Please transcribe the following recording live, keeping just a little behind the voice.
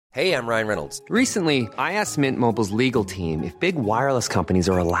Hey, I'm Ryan Reynolds. Recently, I asked Mint Mobile's legal team if big wireless companies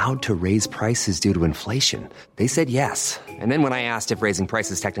are allowed to raise prices due to inflation. They said yes. And then when I asked if raising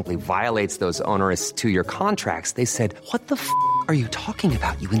prices technically violates those onerous two-year contracts, they said, "What the f*** are you talking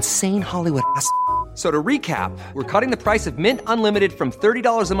about, you insane Hollywood ass?" So to recap, we're cutting the price of Mint Unlimited from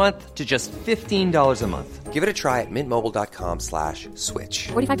 $30 a month to just $15 a month. Give it a try at mintmobile.com/switch.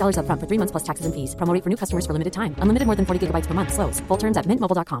 $45 up front for 3 months plus taxes and fees. Promo rate for new customers for limited time. Unlimited more than 40 gigabytes per month. Slows full terms at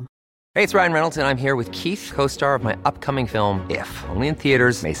mintmobile.com. Hey, it's Ryan Reynolds, and I'm here with Keith, co-star of my upcoming film, If, only in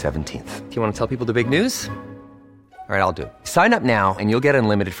theaters May 17th. Do you want to tell people the big news? All right, I'll do it. Sign up now and you'll get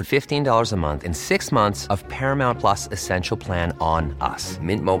unlimited for $15 a month and 6 months of Paramount Plus Essential Plan on us.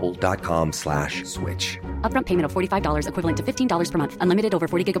 mintmobile.com/switch. Upfront payment of $45 equivalent to $15 per month. Unlimited over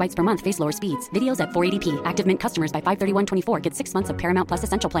 40 gigabytes per month. Face lower speeds. Videos at 480p. Active Mint customers by 531.24 get 6 months of Paramount Plus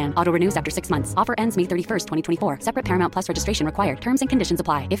Essential Plan. Auto renews after 6 months. Offer ends May 31st, 2024. Separate Paramount Plus registration required. Terms and conditions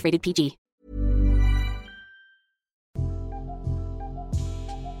apply if rated PG.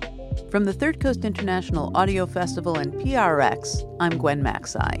 From the Third Coast International Audio Festival and PRX, I'm Gwen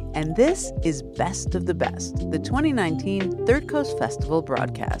Macsai, and this is Best of the Best, the 2019 Third Coast Festival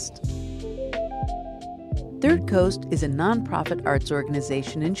broadcast. Third Coast is a nonprofit arts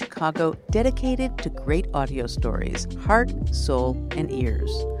organization in Chicago dedicated to great audio stories, heart, soul, and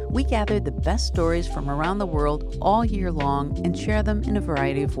ears. We gather the best stories from around the world all year long and share them in a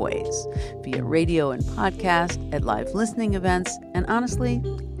variety of ways, via radio and podcast, at live listening events, and honestly,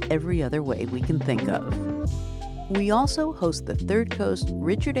 every other way we can think of. We also host the Third Coast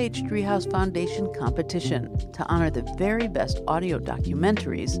Richard H. Driehaus Foundation competition to honor the very best audio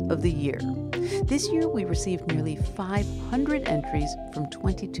documentaries of the year. This year, we received nearly 500 entries from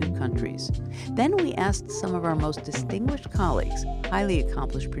 22 countries. Then we asked some of our most distinguished colleagues, highly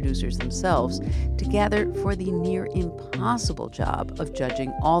accomplished producers themselves, to gather for the near impossible job of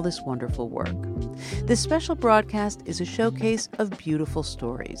judging all this wonderful work. This special broadcast is a showcase of beautiful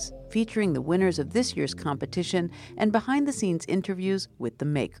stories, featuring the winners of this year's competition and behind-the-scenes interviews with the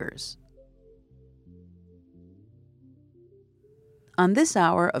makers. On this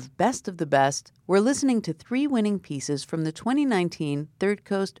hour of Best of the Best, we're listening to 3 winning pieces from the 2019 Third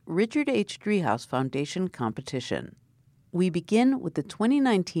Coast Richard H. Driehaus Foundation competition. We begin with the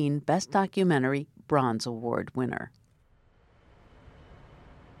 2019 Best Documentary Bronze Award winner.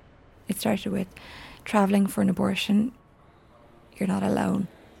 It started with travelling for an abortion. You're not alone.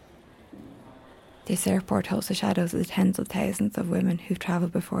 This airport holds the shadows of the tens of thousands of women who've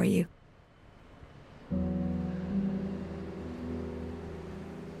travelled before you.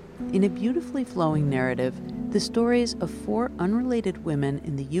 In a beautifully flowing narrative, the stories of 4 unrelated women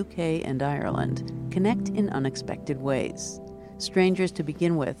in the UK and Ireland connect in unexpected ways. Strangers to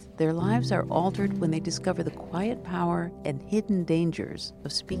begin with, their lives are altered when they discover the quiet power and hidden dangers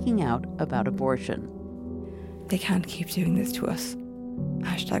of speaking out about abortion. They can't keep doing this to us.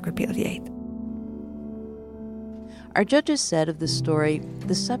 #Repeal the 8th. Our judges said of the story,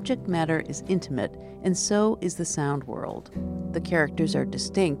 the subject matter is intimate, and so is the sound world. The characters are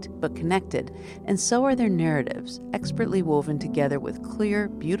distinct but connected, and so are their narratives, expertly woven together with clear,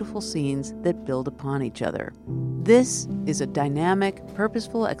 beautiful scenes that build upon each other. This is a dynamic,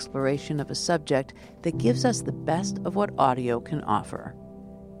 purposeful exploration of a subject that gives us the best of what audio can offer.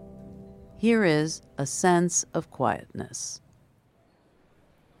 Here is A Sense of Quietness.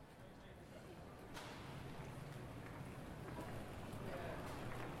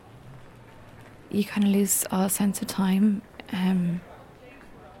 You kind of lose all sense of time. I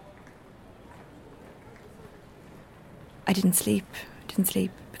didn't sleep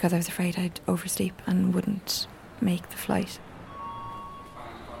because I was afraid I'd oversleep and wouldn't make the flight.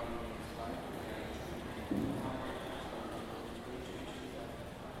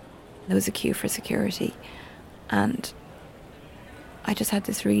 There was a queue for security, and I just had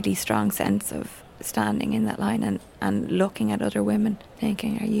this really strong sense of standing in that line and looking at other women,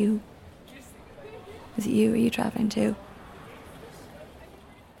 thinking, is it you? Are you travelling too?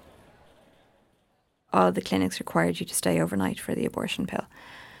 All the clinics required you to stay overnight for the abortion pill.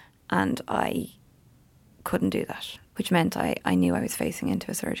 And I couldn't do that, which meant I knew I was facing into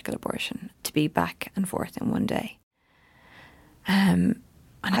a surgical abortion, to be back and forth in one day. And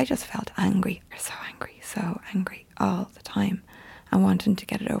I just felt angry so angry all the time, and wanting to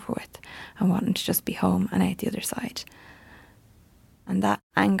get it over with, and wanting to just be home and out the other side. And that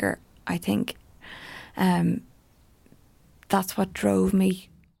anger, I think, that's what drove me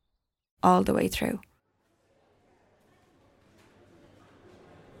all the way through.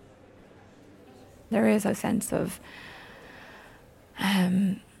 There is a sense of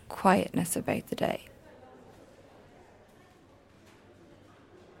quietness about the day.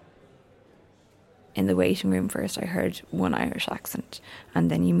 In the waiting room first, I heard one Irish accent,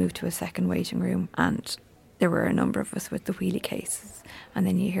 and then you move to a second waiting room, and there were a number of us with the wheelie cases, and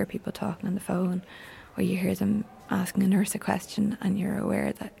then you hear people talking on the phone, or you hear them asking a nurse a question, and you're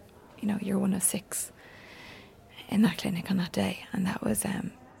aware that, you know, you're one of 6 in that clinic on that day, and that was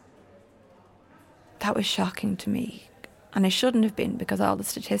shocking to me. And it shouldn't have been, because all the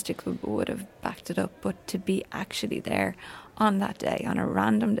statistics would have backed it up, but to be actually there on that day, on a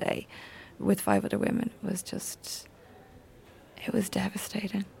random day, with 5 other women was just, it was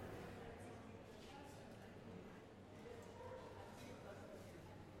devastating.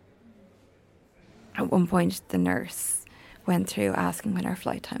 At one point, the nurse went through asking when our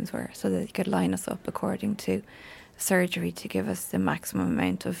flight times were so that they could line us up according to surgery to give us the maximum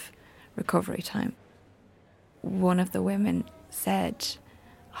amount of recovery time. One of the women said,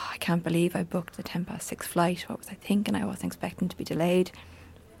 I can't believe I booked the 6:10 flight. What was I thinking? I wasn't expecting to be delayed.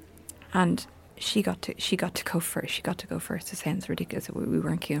 And she got to go first. She got to go first. It sounds ridiculous. We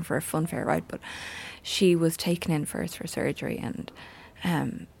weren't queuing for a funfair ride, but she was taken in first for surgery, and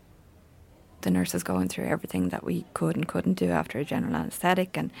the nurse was going through everything that we could and couldn't do after a general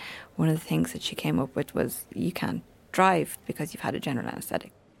anaesthetic. And one of the things that she came up with was, you can't drive because you've had a general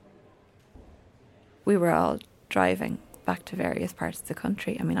anaesthetic. We were all driving back to various parts of the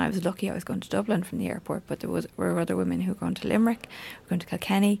country. I mean, I was lucky I was going to Dublin from the airport, but were other women who were going to Limerick, going to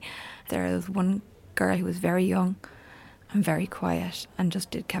Kilkenny. There was one girl who was very young and very quiet and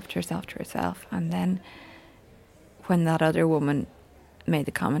just kept herself to herself. And then when that other woman made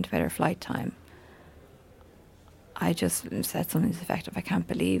the comment about her flight time, I just said something to the effect of, I can't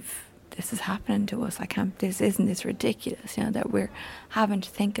believe this is happening to us. Isn't this ridiculous, you know, that we're having to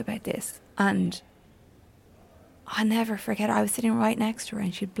think about this. And I'll never forget, I was sitting right next to her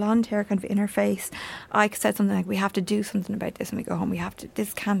and she had blonde hair kind of in her face. I said something like, we have to do something about this when we go home.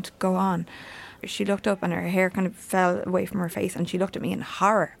 This can't go on. She looked up and her hair kind of fell away from her face, and she looked at me in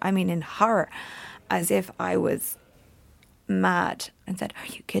horror. I mean, in horror, as if I was mad, and said, are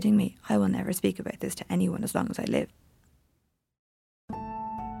you kidding me? I will never speak about this to anyone as long as I live.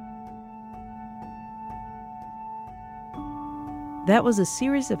 That was a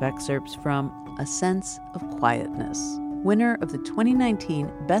series of excerpts from A Sense of Quietness, winner of the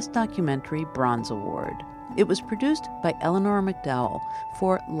 2019 Best Documentary Bronze Award. It was produced by Eleanor McDowell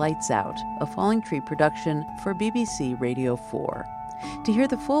for Lights Out, a Falling Tree production for BBC Radio 4. To hear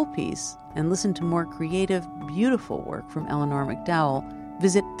the full piece and listen to more creative, beautiful work from Eleanor McDowell,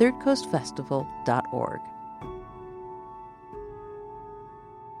 visit thirdcoastfestival.org.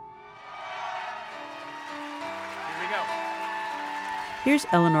 Here's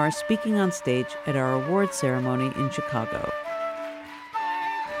Eleanor speaking on stage at our award ceremony in Chicago.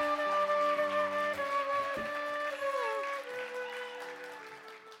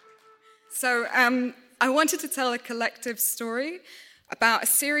 So I wanted to tell a collective story about a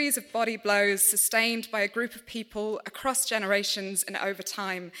series of body blows sustained by a group of people across generations and over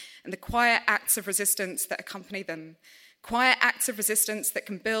time, and the quiet acts of resistance that accompany them. Quiet acts of resistance that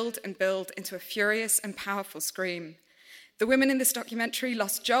can build and build into a furious and powerful scream. The women in this documentary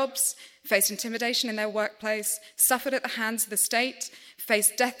lost jobs, faced intimidation in their workplace, suffered at the hands of the state,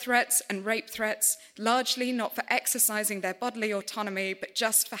 faced death threats and rape threats, largely not for exercising their bodily autonomy, but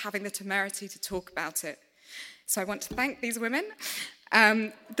just for having the temerity to talk about it. So I want to thank these women.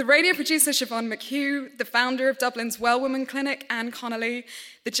 The radio producer Siobhan McHugh, the founder of Dublin's Well Woman Clinic, Anne Connolly,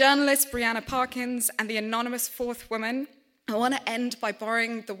 the journalist Brianna Parkins, and the anonymous fourth woman. I want to end by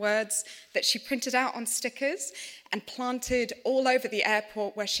borrowing the words that she printed out on stickers and planted all over the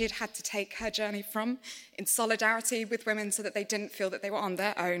airport where she had to take her journey from, in solidarity with women so that they didn't feel that they were on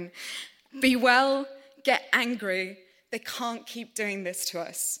their own. Be well, get angry. They can't keep doing this to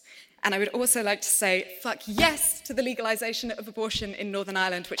us. And I would also like to say, fuck yes to the legalisation of abortion in Northern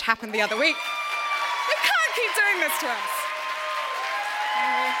Ireland, which happened the other week. They can't keep doing this to us.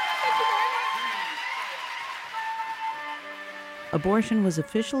 Abortion was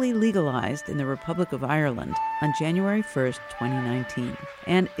officially legalized in the Republic of Ireland on January 1st, 2019,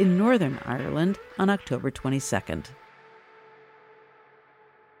 and in Northern Ireland on October 22nd.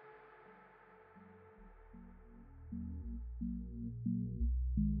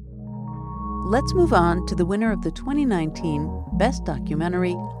 Let's move on to the winner of the 2019 Best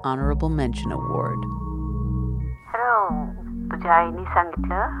Documentary Honorable Mention Award. Hello, Bujai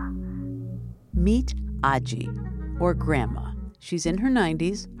Sangitla. Meet Aji, or Grandma. She's in her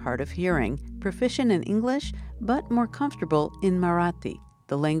 90s, hard of hearing, proficient in English, but more comfortable in Marathi,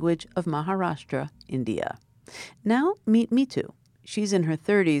 the language of Maharashtra, India. Now, meet Mitu. She's in her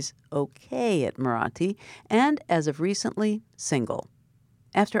 30s, okay at Marathi, and as of recently, single.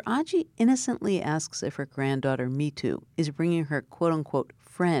 After Aji innocently asks if her granddaughter Mitu is bringing her quote-unquote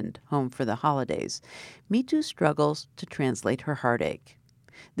friend home for the holidays, Mitu struggles to translate her heartache.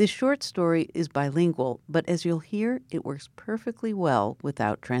 This short story is bilingual, but as you'll hear, it works perfectly well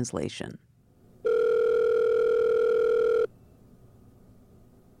without translation.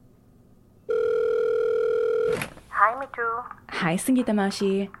 Hi, Mitu. Hi, Sangeeta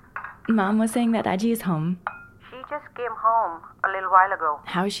Maushi. Mom was saying that Aji is home. She just came home a little while ago.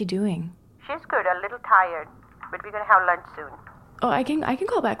 How is she doing? She's good, a little tired, but we're gonna have lunch soon. Oh, I can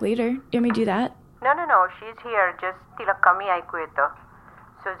call back later. You want me to do that? No, she's here. Just तिला कमी ऐकू येतं.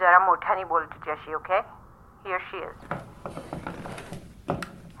 So जरा मोठ्याने बोल तुझ्याशी, okay? Here she is.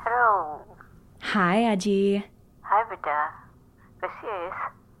 Hello. Hi, Aji. Hi, बेटा. कशी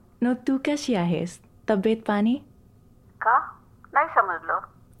आहेस? No, तू कशी आहेस? तब्येत पाणी? का? नाही समजलं.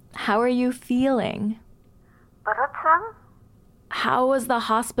 How are you feeling? परत सांग. How was the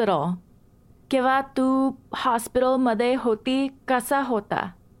hospital? केव्हा तू हॉस्पिटलमध्ये होती कसा होता?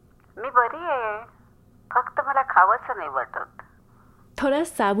 मी बरी आहे. फक्त मला खावंसं नाही वाटत. थोडं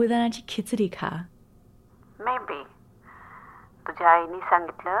साबुदाण्याची खिचडी खा. Maybe. तुझ्या आईने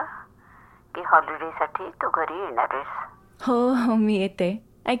सांगितलं की हॉलिडेसाठी तू घरी येणार आहेस. हो मी येते.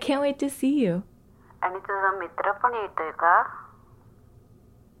 I can't wait to see you. आणि तुझा मित्र पण येतोय का?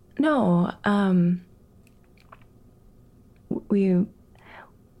 No,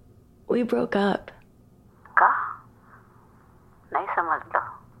 we broke up. का? नाही समजलं.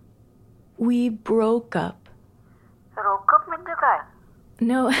 We broke up. रोकअप म्हणजे काय?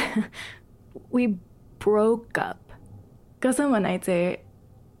 No, we broke up. कसं म्हणायचंय?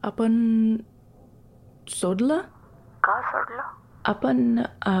 आपण सोडलं? का सोडलं? आपण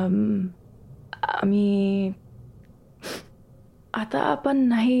आम्ही आता आपण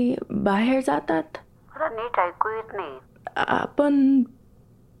नाही बाहेर जातात. मला नीट ऐकू येत नाही. आपण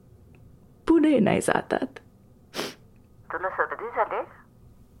पुढे नाही जातात. तुला सर्दी झाली?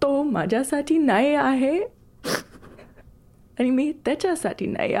 तो माझ्यासाठी नाही आहे आणि मी त्याच्यासाठी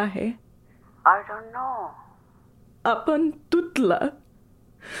नाही आहे. I don't know. आपण तुटलं.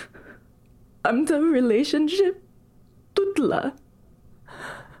 आमचं रिलेशनशिप तुटलं.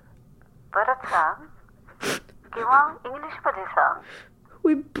 परत सांग किंवा इंग्लिशमध्ये सांग.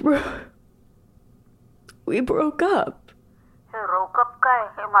 We broke up. हे रोकअप काय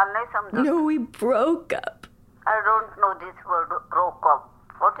हे मला नाही समजत. No, we broke up. I don't know this word rock up.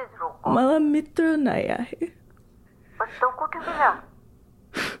 What is rock up? मला मित्र नाही आहे. पण तो कुठे गेला?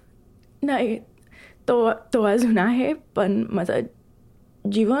 नाही तो अजून आहे पण माझा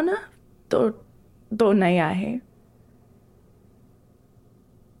जीवन तो नाही आहे.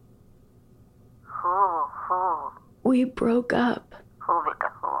 हो. We broke up. हो बेटा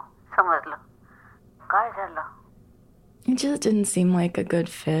हो. समजलं. काय झालं? It just didn't seem like a good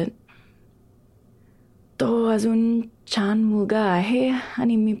fit. तो अजून छान मुलगा आहे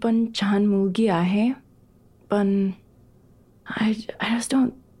आणि मी पण छान मुलगी आहे. पण I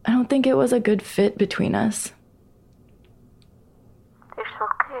don't think it was a good fit between us. It's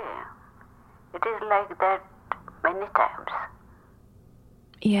okay. It is like that many times.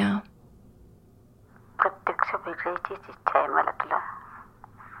 Yeah. प्रत्यक्ष भेटायचीच इच्छा आहे मला तुला.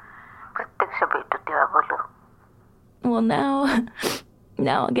 प्रत्यक्ष भेटू तेव्हा बोलू. Well, now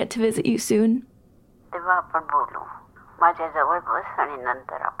I'll get to visit you soon. तेव्हा आपण बोलू. माझ्या जवळ बस आणि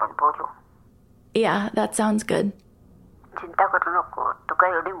नंतर आपण बोलू. Yeah, that sounds good. चिंता करू नको. तू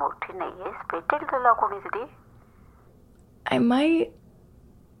काय एवढी मोठी नाहीयेस. भेटेल तुला कोणीतरी. I might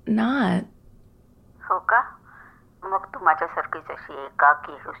not. हो का? मग तू माझ्यासारखीच अशी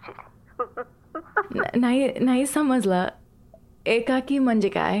एकाकी होशील. नाही समजलं. एकाकी म्हणजे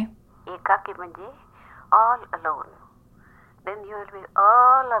काय? एकाकी म्हणजे all alone. Then you will be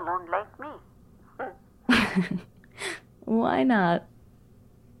all alone like me. Why not?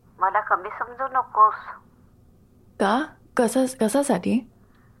 मला कमी समजू नकोस. का? कशासाठी?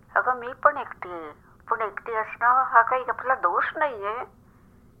 अगं मी पण एकटी असणं हा काही आपला दोष नाहीये.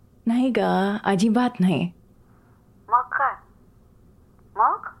 नाही ग, अजिबात नाही. मग काय?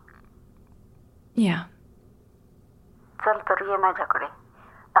 मग? Yeah. चल तर ये माझ्याकडे.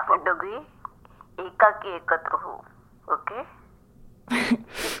 आपण दोघी एकाकी एकत्र होऊ. ओके?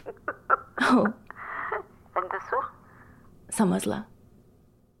 हो. अंदर समजला.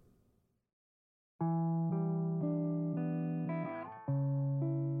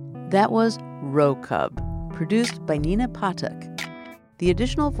 That was Rokub, produced by Nina Pathak. The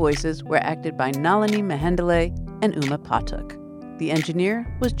additional voices were acted by Nalini Mahendale and Uma Pathak. The engineer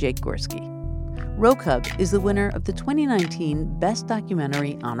was Jake Gorski. Rokub is the winner of the 2019 Best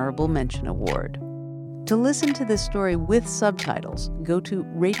Documentary Honorable Mention Award. To listen to this story with subtitles, go to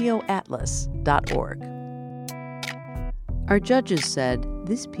radioatlas.org. Our judges said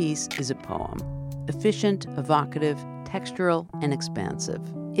this piece is a poem, efficient, evocative, textural, and expansive.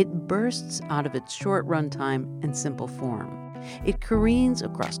 It bursts out of its short runtime and simple form. It careens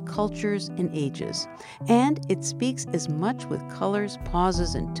across cultures and ages, and it speaks as much with colors,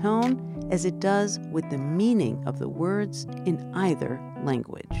 pauses, and tone as it does with the meaning of the words in either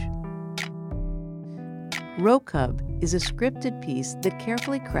language. Rokub is a scripted piece that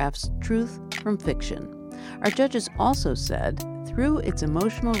carefully crafts truth from fiction. Our judges also said, through its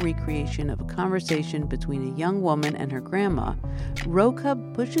emotional recreation of a conversation between a young woman and her grandma,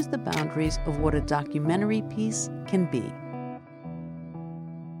 Rokub pushes the boundaries of what a documentary piece can be.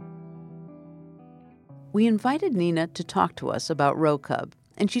 We invited Nina to talk to us about Rokub,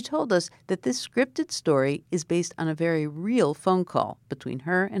 and she told us that this scripted story is based on a very real phone call between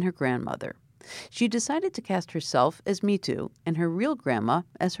her and her grandmother. She decided to cast herself as Mitu and her real grandma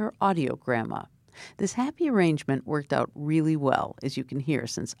as her audio grandma. This happy arrangement worked out really well, as you can hear,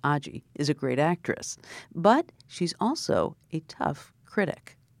 since Aji is a great actress. But she's also a tough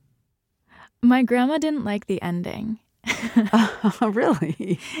critic. My grandma didn't like the ending.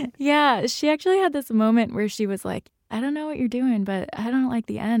 Really? Yeah, she actually had this moment where she was like, I don't know what you're doing, but I don't like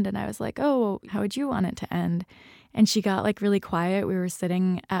the end. And I was like, oh, how would you want it to end? And she got like really quiet. We were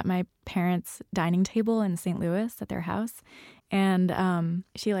sitting at my parents' dining table in St. Louis at their house. And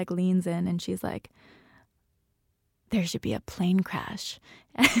she like leans in and she's like, there should be a plane crash.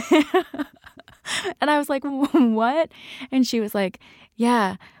 And I was like, what? And she was like,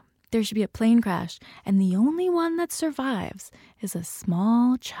 yeah, there should be a plane crash. And the only one that survives is a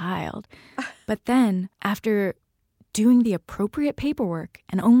small child. But then after doing the appropriate paperwork,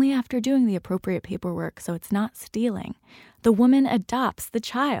 and only after doing the appropriate paperwork, so it's not stealing, the woman adopts the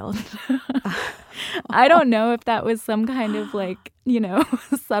child. I don't know if that was some kind of like,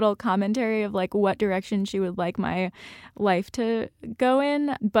 subtle commentary of like what direction she would like my life to go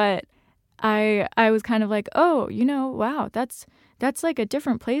in. But I was kind of like, oh, wow, that's like a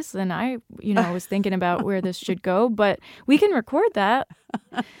different place than I, was thinking about where this should go. But we can record that.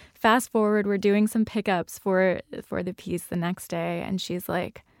 Fast forward, we're doing some pickups for the piece the next day, and she's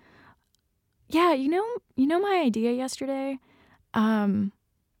like, yeah, you know my idea yesterday?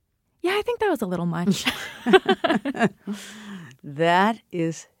 Yeah, I think that was a little much. That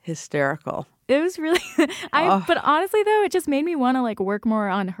is hysterical. It was really, but honestly though, it just made me want to like work more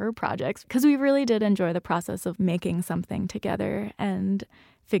on her projects because we really did enjoy the process of making something together and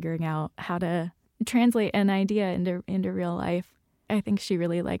figuring out how to translate an idea into real life. I think she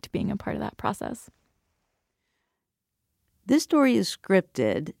really liked being a part of that process. This story is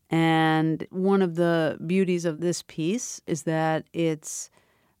scripted, and one of the beauties of this piece is that it's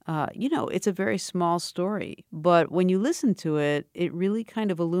a very small story. But when you listen to it, it really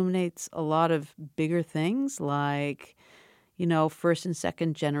kind of illuminates a lot of bigger things like, first and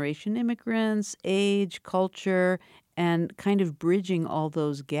second generation immigrants, age, culture, and kind of bridging all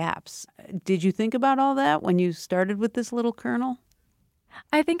those gaps. Did you think about all that when you started with this little kernel?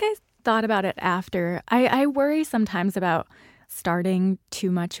 I think I thought about it after. I worry sometimes about starting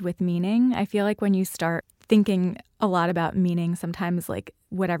too much with meaning. I feel like when you start thinking a lot about meaning, sometimes like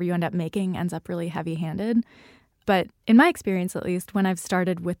whatever you end up making ends up really heavy-handed. But in my experience, at least, when I've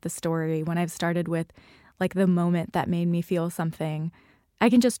started with the story, when I've started with like the moment that made me feel something, I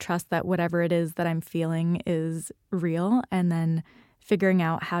can just trust that whatever it is that I'm feeling is real, and then figuring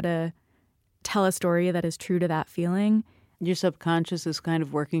out how to tell a story that is true to that feeling. Your subconscious is kind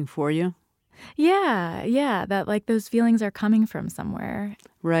of working for you? Yeah, that like those feelings are coming from somewhere.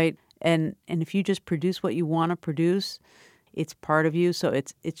 Right. And if you just produce what you want to produce, it's part of you, so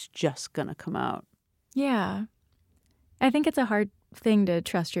it's just going to come out. Yeah. I think it's a hard thing to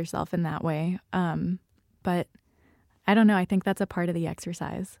trust yourself in that way. But I don't know. I think that's a part of the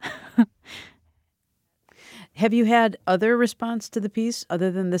exercise. Have you had other response to the piece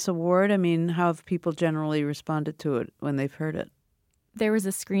other than this award? I mean, how have people generally responded to it when they've heard it? There was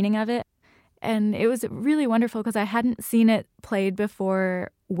a screening of it, and it was really wonderful because I hadn't seen it played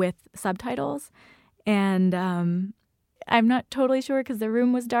before with subtitles. And I'm not totally sure because the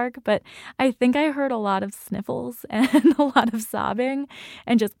room was dark, but I think I heard a lot of sniffles and a lot of sobbing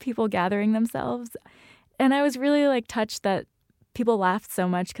and just people gathering themselves. And I was really like touched that people laughed so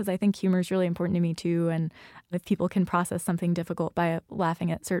much because I think humor is really important to me too. And if people can process something difficult by laughing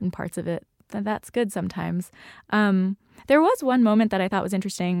at certain parts of it, then that's good sometimes. There was one moment that I thought was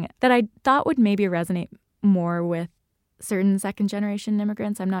interesting that I thought would maybe resonate more with certain second-generation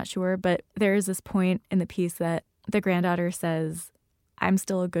immigrants. I'm not sure, but there is this point in the piece that the granddaughter says, I'm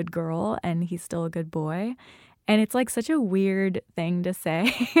still a good girl and he's still a good boy. And it's like such a weird thing to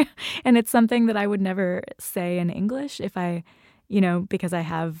say. And it's something that I would never say in English if I, because I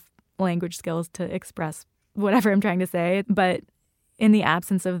have language skills to express whatever I'm trying to say. But in the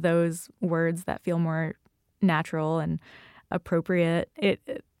absence of those words that feel more natural and appropriate,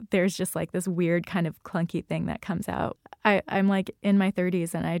 there's just like this weird kind of clunky thing that comes out. I'm like in my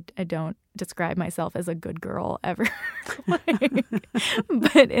 30s and I don't describe myself as a good girl ever.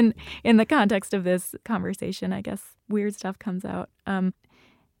 But in the context of this conversation, I guess weird stuff comes out.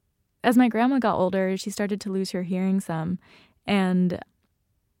 As my grandma got older, she started to lose her hearing some, and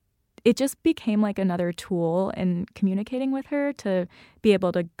it just became like another tool in communicating with her to be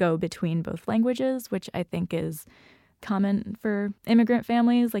able to go between both languages, which I think is common for immigrant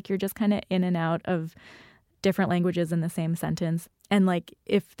families. Like you're just kind of in and out of different languages in the same sentence. And like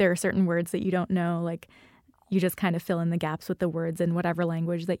if there are certain words that you don't know, like you just kind of fill in the gaps with the words in whatever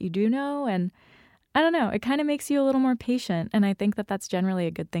language that you do know. And I don't know, it kind of makes you a little more patient. And I think that that's generally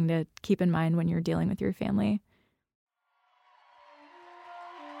a good thing to keep in mind when you're dealing with your family.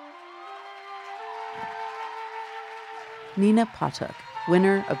 Nina Potok,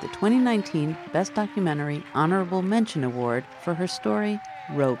 winner of the 2019 Best Documentary Honorable Mention Award for her story,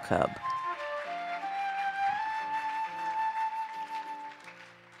 Row Cub.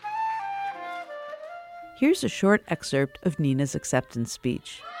 Here's a short excerpt of Nina's acceptance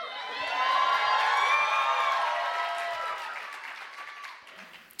speech.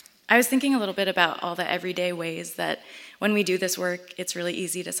 I was thinking a little bit about all the everyday ways that when we do this work, it's really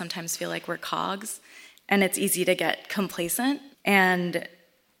easy to sometimes feel like we're cogs, and it's easy to get complacent and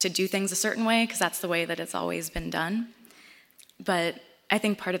to do things a certain way because that's the way that it's always been done. But I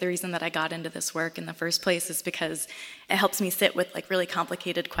think part of the reason that I got into this work in the first place is because it helps me sit with like really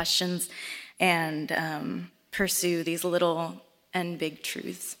complicated questions and pursue these little and big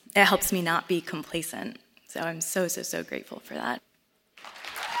truths. It helps me not be complacent. So I'm so grateful for that.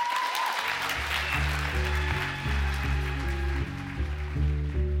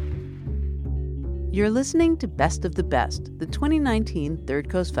 You're listening to Best of the Best, the 2019 Third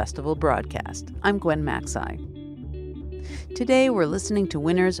Coast Festival broadcast. I'm Gwen Macsai. Today, we're listening to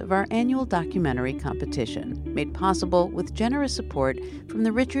winners of our annual documentary competition, made possible with generous support from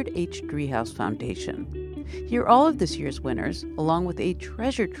the Richard H. Driehaus Foundation. Hear all of this year's winners, along with a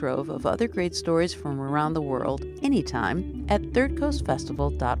treasure trove of other great stories from around the world, anytime at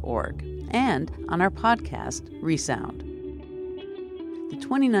thirdcoastfestival.org and on our podcast, Resound. The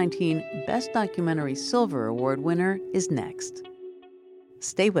 2019 Best Documentary Silver Award winner is next.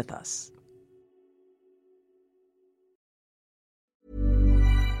 Stay with us.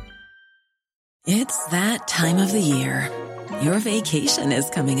 It's that time of the year. Your vacation is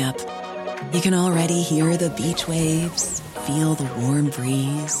coming up. You can already hear the beach waves, feel the warm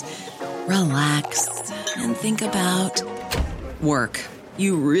breeze, relax, and think about work.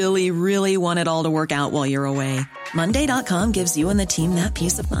 You really, really want it all to work out while you're away. Monday.com gives you and the team that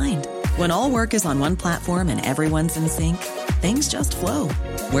peace of mind. When all work is on one platform and everyone's in sync, things just flow.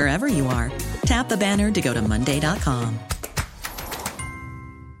 Wherever you are, tap the banner to go to Monday.com.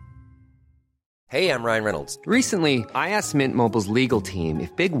 Hey, I'm Ryan Reynolds. Recently, I asked Mint Mobile's legal team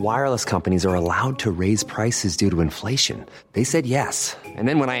if big wireless companies are allowed to raise prices due to inflation. They said yes. And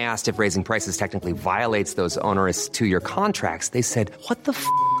then when I asked if raising prices technically violates those onerous 2-year contracts, they said, "What the f***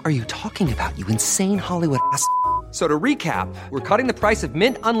 are you talking about, you insane Hollywood ass?" So to recap, we're cutting the price of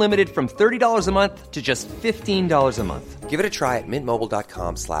Mint Unlimited from $30 a month to just $15 a month. Give it a try at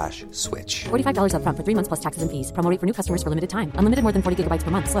mintmobile.com/switch. $45 up front for 3 months plus taxes and fees. Promo rate for new customers for limited time. Unlimited more than 40 gigabytes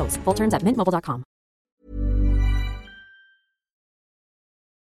per month. Slows full terms at mintmobile.com.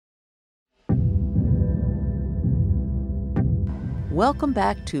 Welcome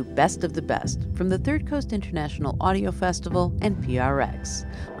back to Best of the Best from the Third Coast International Audio Festival and PRX.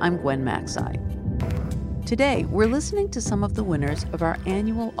 I'm Gwen Macsai. Today, we're listening to some of the winners of our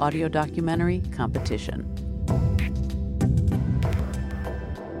annual audio documentary competition.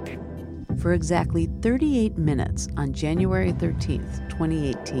 For exactly 38 minutes on January 13th,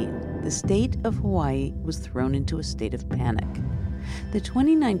 2018, the state of Hawaii was thrown into a state of panic. The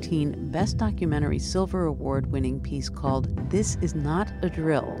 2019 Best Documentary Silver Award-winning piece called This Is Not a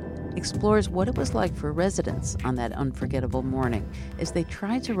Drill explores what it was like for residents on that unforgettable morning as they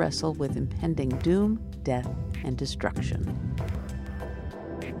tried to wrestle with impending doom, death, and destruction.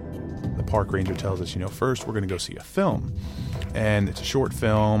 The park ranger tells us, first we're going to go see a film. And it's a short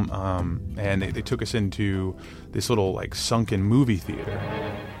film, and they took us into this little, sunken movie theater.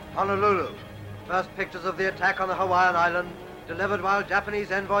 Honolulu, first pictures of the attack on the Hawaiian island, delivered while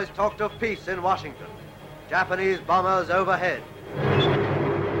Japanese envoys talked of peace in Washington. Japanese bombers overhead.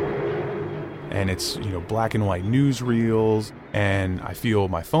 and it's, black and white newsreels, and I feel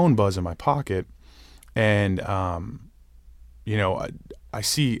my phone buzz in my pocket, and, I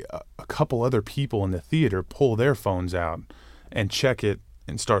see a couple other people in the theater pull their phones out and check it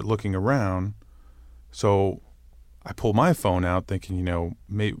and start looking around. So I pull my phone out thinking,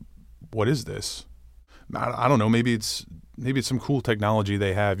 what is this? I don't know. Maybe it's some cool technology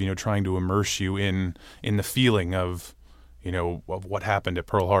they have, trying to immerse you in the feeling of, of what happened at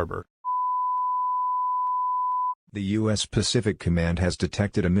Pearl Harbor. The U.S. Pacific Command has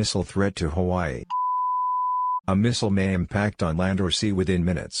detected a missile threat to Hawaii. A missile may impact on land or sea within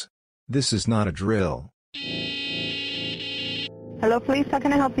minutes. This is not a drill. Hello, police. How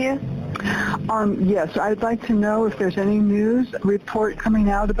can I help you? Yes, I'd like to know if there's any news report coming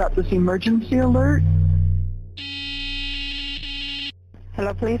out about this emergency alert.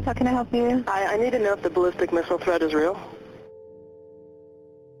 Hello, police. How can I help you? I need to know if the ballistic missile threat is real.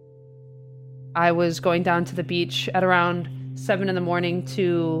 I was going down to the beach at around 7 in the morning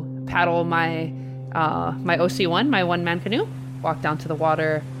to paddle my OC-1, my one-man canoe. Walked down to the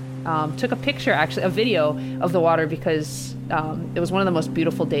water, took a picture, actually, a video of the water because it was one of the most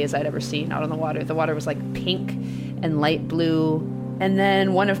beautiful days I'd ever seen out on the water. The water was like pink and light blue. And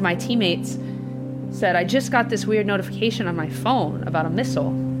then one of my teammates said, I just got this weird notification on my phone about a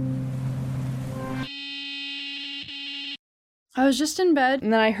missile. I was just in bed,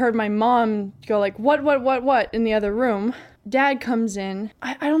 and then I heard my mom go like, what, in the other room. Dad comes in.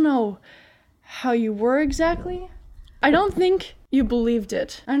 I don't know how you were exactly. I don't think you believed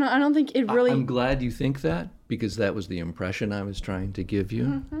it. I don't think it really... I'm glad you think that, because that was the impression I was trying to give you.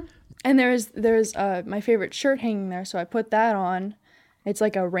 Mm-hmm. And there's my favorite shirt hanging there, so I put that on. It's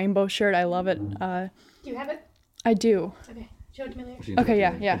like a rainbow shirt. I love it. Do you have it? I do. Okay, show it to me later. Okay,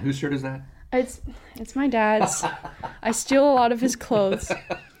 yeah. And whose shirt is that? It's my dad's. I steal a lot of his clothes.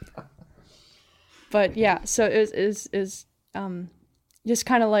 But yeah, so it is just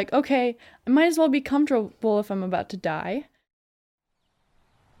kind of like, okay, I might as well be comfortable if I'm about to die.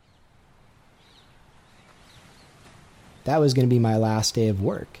 That was going to be my last day of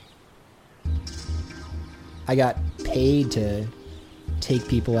work. I got paid to take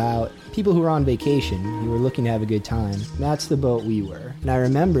people out, people who were on vacation, who were looking to have a good time. That's the boat we were. And I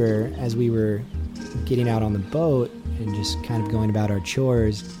remember as we were getting out on the boat and just kind of going about our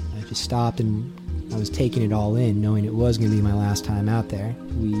chores, I just stopped and I was taking it all in, knowing it was going to be my last time out there.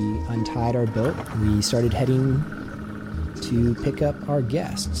 We untied our boat. We started heading to pick up our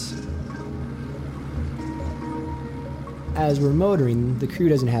guests. As we're motoring, the crew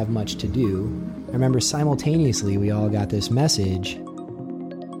doesn't have much to do. I remember simultaneously we all got this message.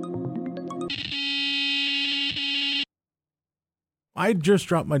 I just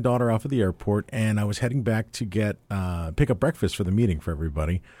dropped my daughter off at the airport, and I was heading back to get pick up breakfast for the meeting for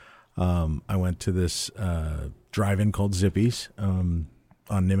everybody. I went to this drive-in called Zippy's on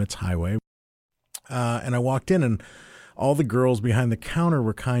Nimitz Highway, and I walked in, and all the girls behind the counter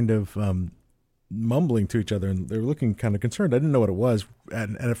were kind of mumbling to each other, and they were looking kind of concerned. I didn't know what it was,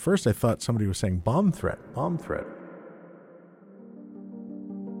 and at first I thought somebody was saying bomb threat, bomb threat.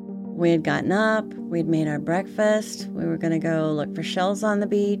 We had gotten up, we'd made our breakfast, we were going to go look for shells on the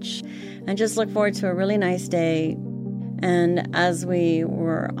beach and just look forward to a really nice day. And as we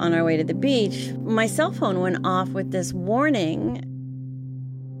were on our way to the beach, my cell phone went off with this warning.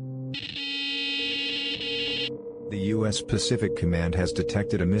 The U.S. Pacific Command has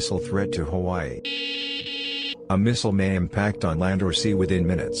detected a missile threat to Hawaii. A missile may impact on land or sea within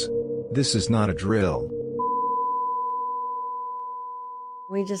minutes. This is not a drill.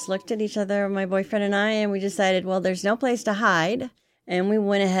 We just looked at each other, my boyfriend and I, and we decided, well, there's no place to hide. And we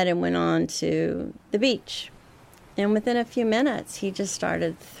went ahead and went on to the beach. And within a few minutes, he just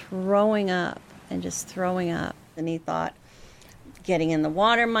started throwing up and just throwing up. And he thought getting in the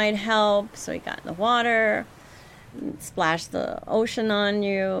water might help. So he got in the water, splashed the ocean on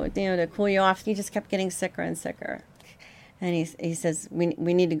you, to cool you off. He just kept getting sicker and sicker. And he says, we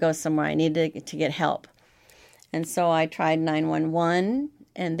need to go somewhere. I need to get help. And so I tried 911,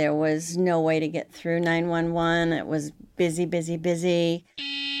 and there was no way to get through 911. It was busy, busy, busy.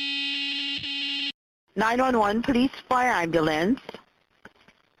 911, police, fire ambulance.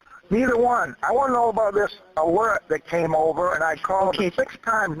 Neither one. I want to know about this alert that came over, and I called 6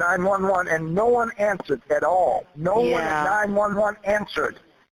 times 911, and no one answered at all. No one at 911 answered.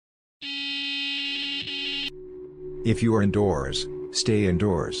 If you are indoors, stay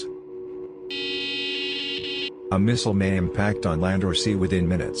indoors. A missile may impact on land or sea within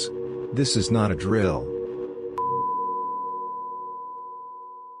minutes. This is not a drill.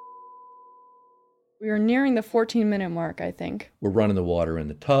 We were nearing the 14-minute mark, I think. We're running the water in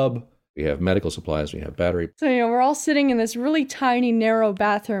the tub. We have medical supplies, we have battery. So, we're all sitting in this really tiny, narrow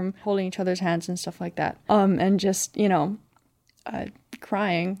bathroom, holding each other's hands and stuff like that. And just,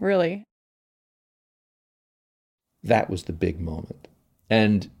 crying, really. That was the big moment.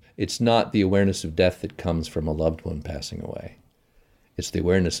 And it's not the awareness of death that comes from a loved one passing away. It's the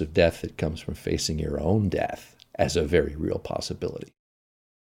awareness of death that comes from facing your own death as a very real possibility.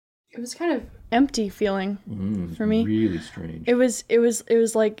 It was kind of empty feeling for me. Really strange. It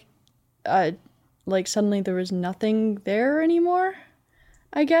was like suddenly there was nothing there anymore,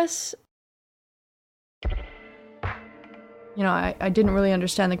 I guess. I didn't really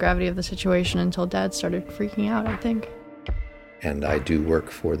understand the gravity of the situation until Dad started freaking out, I think. And I do work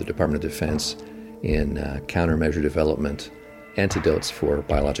for the Department of Defense in countermeasure development, antidotes for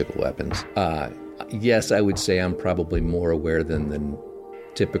biological weapons. Yes, I would say I'm probably more aware than the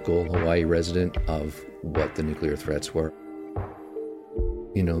typical Hawaii resident of what the nuclear threats were.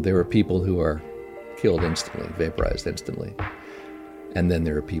 There are people who are killed instantly, vaporized instantly. And then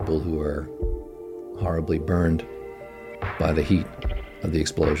there are people who are horribly burned by the heat of the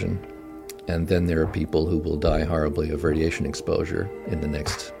explosion. And then there are people who will die horribly of radiation exposure in the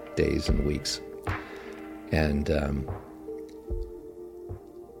next days and weeks. And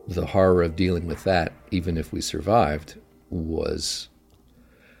the horror of dealing with that, even if we survived, was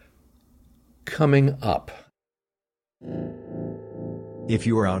coming up. If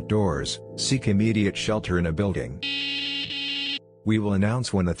you are outdoors, seek immediate shelter in a building. We will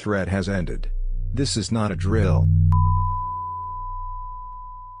announce when the threat has ended. This is not a drill.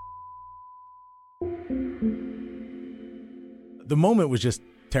 The moment was just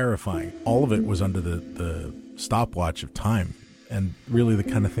terrifying. All of it was under the stopwatch of time. And really the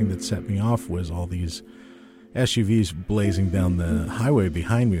kind of thing that set me off was all these SUVs blazing down the highway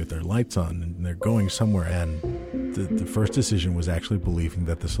behind me with their lights on, and they're going somewhere. And the first decision was actually believing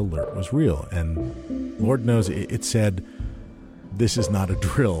that this alert was real. And Lord knows it said, this is not a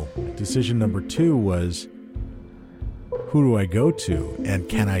drill. Decision number 2 was, who do I go to, and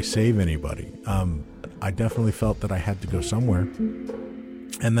can I save anybody? I definitely felt that I had to go somewhere.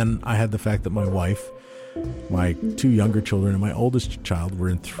 And then I had the fact that my wife, my 2 younger children, and my oldest child were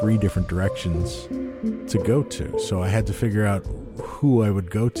in 3 different directions to go to. So I had to figure out who I would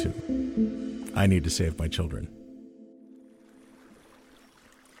go to. I need to save my children.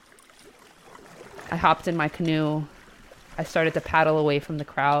 I hopped in my canoe. I started to paddle away from the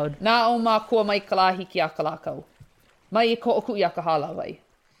crowd. I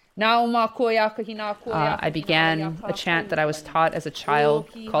began a chant that I was taught as a child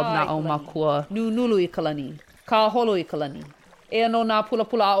called Na'o Nunului Kalani, Ka Holoi Kalani, E no na pula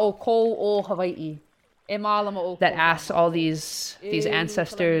pula o ko o Hawaii. That asks all these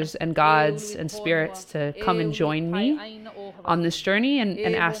ancestors and gods and spirits to come and join me on this journey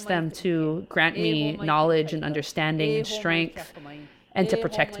and ask them to grant me knowledge and understanding and strength and to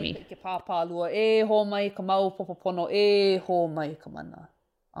protect me.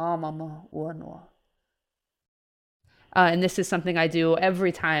 And this is something I do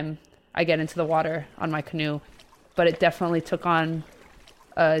every time I get into the water on my canoe, but it definitely took on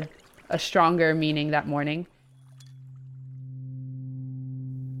a stronger meaning that morning.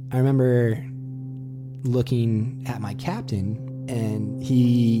 I remember looking at my captain, and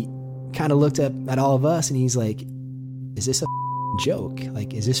he kind of looked up at all of us, and he's like, is this a joke?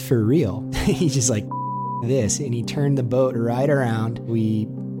 Like, is this for real? He's just like, this. And he turned the boat right around. We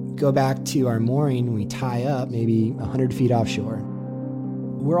go back to our mooring, we tie up maybe 100 feet offshore.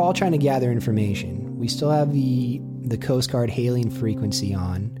 We're all trying to gather information. We still have the Coast Guard hailing frequency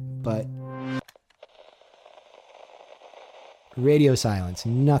on, but radio silence.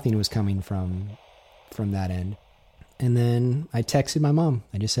 Nothing was coming from that end. And then I texted my mom.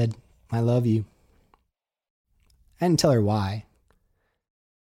 I just said, I love you. I didn't tell her why.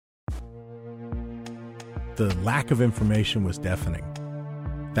 The lack of information was deafening.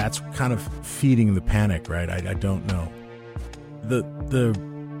 That's kind of feeding the panic, right? I don't know. The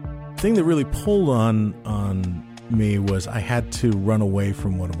thing that really pulled on me was I had to run away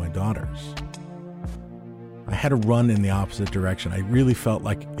from one of my daughters. I had to run in the opposite direction. I really felt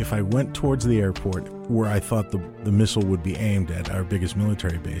like if I went towards the airport where I thought the missile would be aimed at our biggest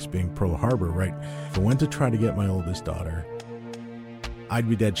military base, being Pearl Harbor, right? If I went to try to get my oldest daughter, I'd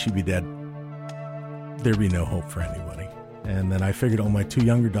be dead, she'd be dead. There'd be no hope for anybody. And then I figured all my 2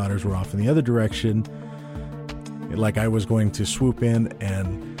 younger daughters were off in the other direction. Like I was going to swoop in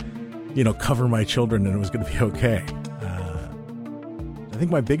and, cover my children and it was going to be okay. I think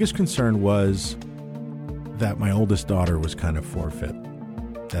my biggest concern was that my oldest daughter was kind of forfeit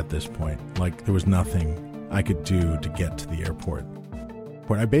at this point. Like there was nothing I could do to get to the airport.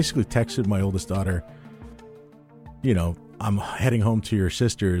 airport. I basically texted my oldest daughter, you know, I'm heading home to your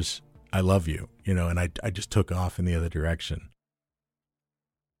sister's. I love you, you know, and I just took off in the other direction.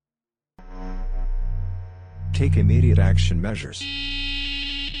 Take immediate action measures.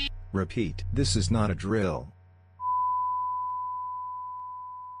 Repeat, this is not a drill.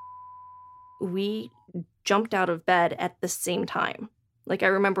 We jumped out of bed at the same time. Like, I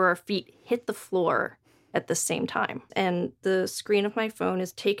remember our feet hit the floor at the same time. And the screen of my phone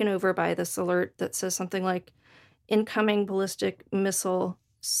is taken over by this alert that says something like, incoming ballistic missile,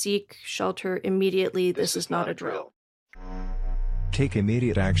 seek shelter immediately, this is not a drill. Take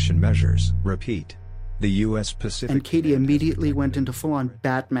immediate action measures. Repeat. The U.S. Pacific. And Katie immediately went into full-on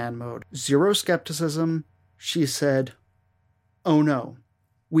Batman mode. Zero skepticism. She said, oh no,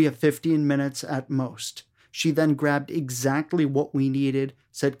 we have 15 minutes at most. She then grabbed exactly what we needed,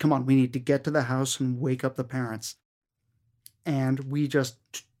 said, come on, we need to get to the house and wake up the parents. And we just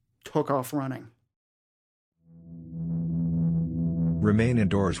took off running. Remain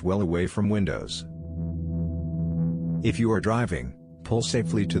indoors well away from windows. If you are driving, pull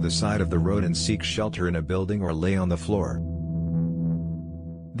safely to the side of the road and seek shelter in a building or lay on the floor.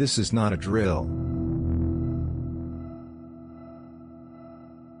 This is not a drill.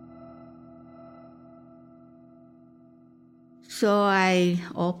 So I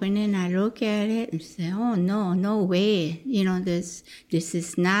open it and I look at it and say, oh no, no way. You know, this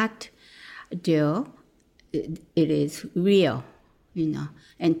is not a drill. It is real, you know,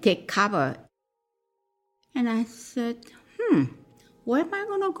 and take cover. And I said, where am I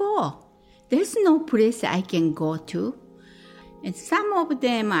going to go? There's no place I can go to. And some of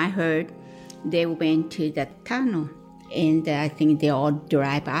them I heard, they went to the tunnel. And I think they all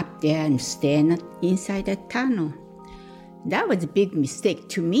drive up there and stand inside the tunnel. That was a big mistake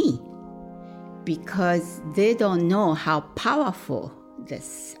to me because they don't know how powerful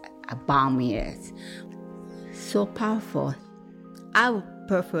this bomb is. So powerful. I would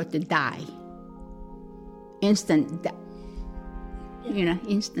prefer to die. Instant.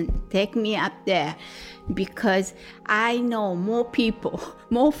 Take me up there because I know more people,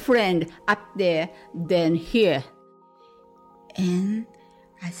 more friends up there than here. And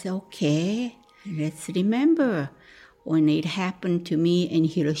I said, okay, let's remember when it happened to me in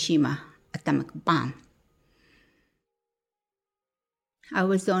Hiroshima, atomic bomb. I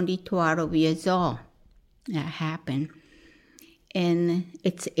was only 12 years old. That happened. And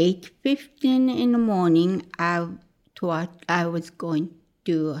it's 8:15 in the morning. I was going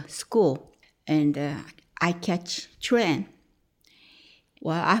to school, and I catch train.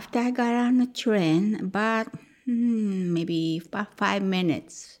 Well, after I got on the train, about maybe about 5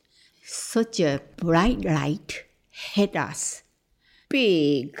 minutes, such a bright light hit us.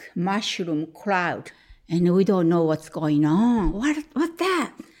 Big mushroom cloud, and we don't know what's going on. What's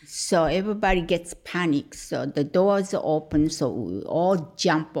that? So everybody gets panicked. So the doors are open, so we all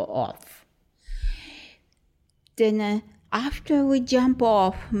jump off. Then after we jump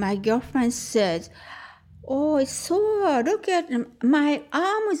off, my girlfriend says, oh, it's sore. Look at my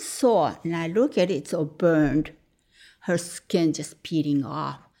arm is sore. And I look at it, it's all burned. Her skin just peeling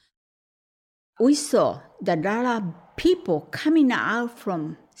off. We saw that a lot of people coming out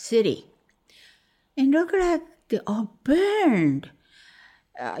from city. And look like they're all burned.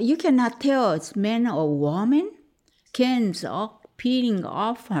 You cannot tell it's men or women. Skins all peeling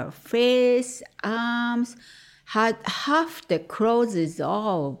off her face, arms. Half the clothes is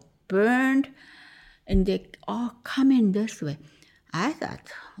all burned. And they all coming this way. I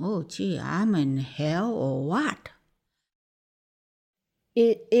thought, oh, gee, I'm in hell or what?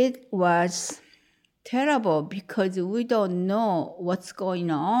 It was terrible because we don't know what's going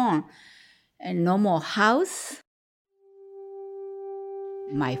on. And no more house.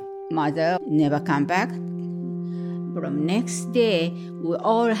 My mother never come back. From next day, we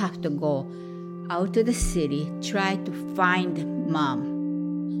all have to go out to the city, try to find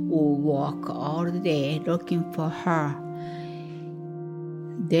Mom. We walk all day looking for her.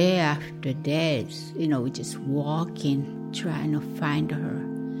 Day after day, we just walking, trying to find her.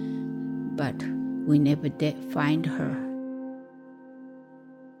 But we never did find her.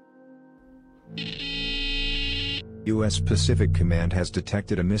 U.S. Pacific Command has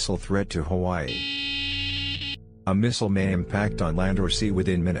detected a missile threat to Hawaii. A missile may impact on land or sea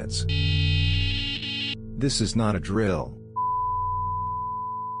within minutes. This is not a drill.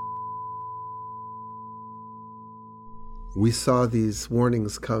 We saw these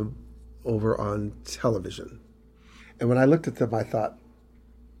warnings come over on television. And when I looked at them, I thought,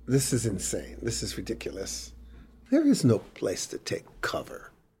 this is insane. This is ridiculous. There is no place to take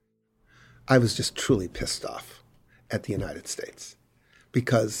cover. I was just truly pissed off at the United States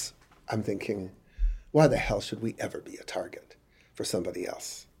because I'm thinking, why the hell should we ever be a target for somebody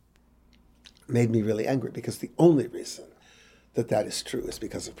else? It made me really angry because the only reason that is true is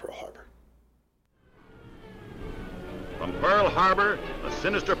because of Pearl Harbor. From Pearl Harbor, a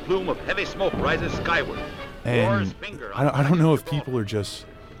sinister plume of heavy smoke rises skyward. And I don't know if people are just,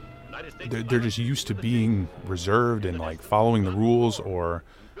 they're just used to being reserved and like following the rules, or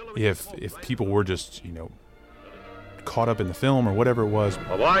if people were just, caught up in the film or whatever it was.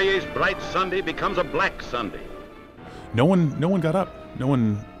 Hawaii's bright Sunday becomes a black Sunday. No one got up. No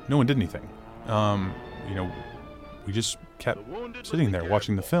one did anything. We just kept sitting there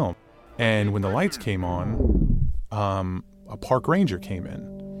watching the film. And when the lights came on, a park ranger came in,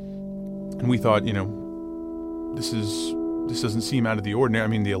 and we thought, this doesn't seem out of the ordinary. I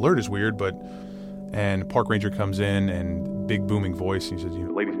mean, the alert is weird, and park ranger comes in and big booming voice. He says,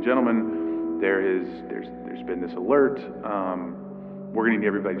 ladies and gentlemen, there's been this alert. We're going to need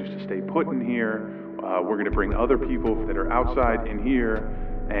everybody just to stay put in here. We're going to bring other people that are outside in here,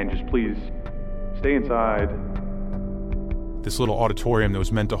 and just please stay inside. This little auditorium that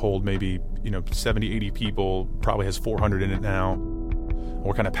was meant to hold maybe, 70, 80 people probably has 400 in it now.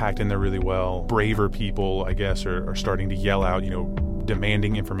 We're kind of packed in there really well. Braver people, I guess, are starting to yell out,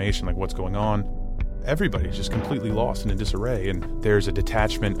 demanding information like what's going on. Everybody's just completely lost and in disarray. And there's a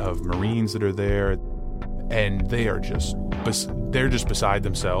detachment of Marines that are there, and they're just beside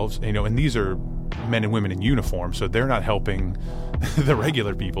themselves, and these are men and women in uniform, so they're not helping the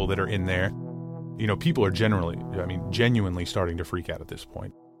regular people that are in there. People are genuinely starting to freak out at this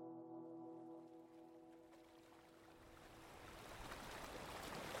point.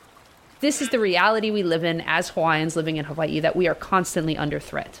 This is the reality we live in as Hawaiians living in Hawaii, that we are constantly under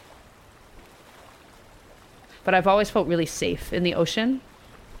threat. But I've always felt really safe in the ocean.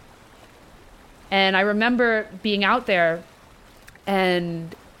 And I remember being out there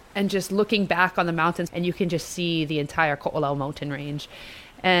and just looking back on the mountains, and you can just see the entire Ko'olau mountain range.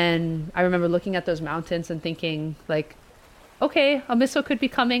 And I remember looking at those mountains and thinking, like, okay, a missile could be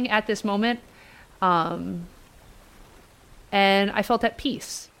coming at this moment. And I felt at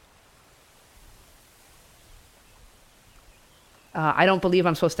peace. I don't believe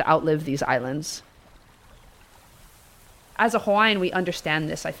I'm supposed to outlive these islands. As a Hawaiian, we understand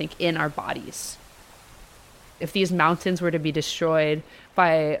this, I think, in our bodies. If these mountains were to be destroyed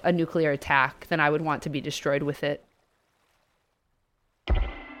by a nuclear attack, then I would want to be destroyed with it.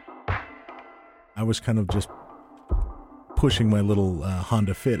 I was kind of just pushing my little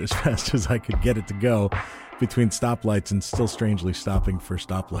Honda Fit as fast as I could get it to go between stoplights, and still strangely stopping for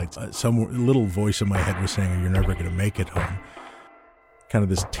stoplights. Some little voice in my head was saying, you're never going to make it home. Kind of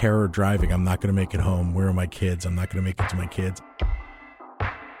this terror driving. I'm not going to make it home. Where are my kids? I'm not going to make it to my kids.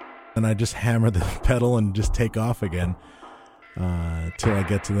 And I just hammer the pedal and just take off again till I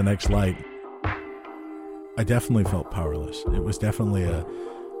get to the next light. I definitely felt powerless. It was definitely a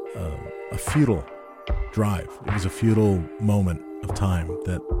futile drive. It was a futile moment of time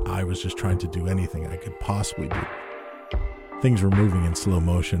that I was just trying to do anything I could possibly do. Things were moving in slow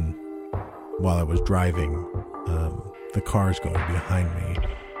motion while I was driving. The cars going behind me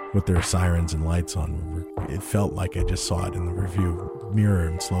with their sirens and lights on. It felt like I just saw it in the rearview mirror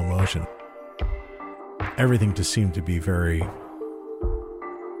in slow motion. Everything just seemed to be very,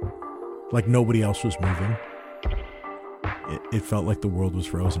 like nobody else was moving. It felt like the world was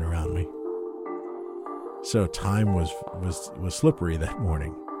frozen around me. So time was slippery that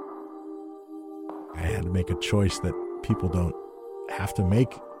morning. I had to make a choice that people don't have to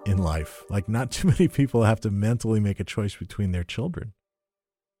make in life. Like, not too many people have to mentally make a choice between their children.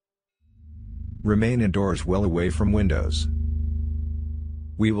 Remain indoors well away from windows.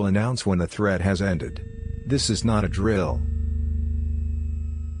 We will announce when the threat has ended. This is not a drill.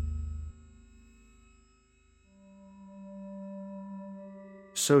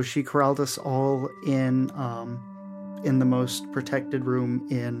 So she corralled us all in the most protected room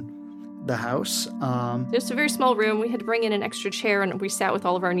in the house. It's a very small room. We had to bring in an extra chair, and we sat with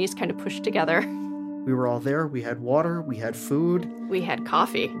all of our knees kind of pushed together. We were all there. We had water. We had food. We had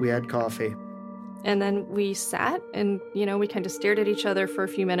coffee. And then we sat and, we kind of stared at each other for a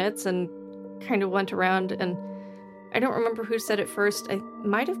few minutes and kind of went around. And I don't remember who said it first. It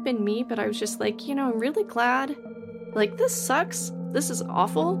might have been me, but I was just like, I'm really glad. Like, this sucks. This is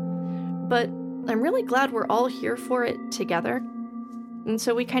awful. But I'm really glad we're all here for it together. And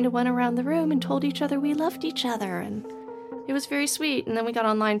so we kind of went around the room and told each other we loved each other. And it was very sweet. And then we got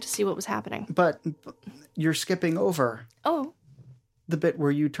online to see what was happening. But you're skipping over. Oh. The bit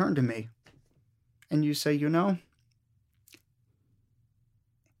where you turn to me. And you say,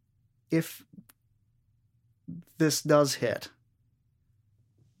 if this does hit,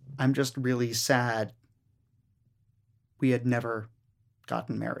 I'm just really sad we had never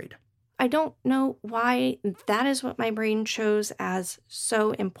gotten married. I don't know why that is what my brain chose as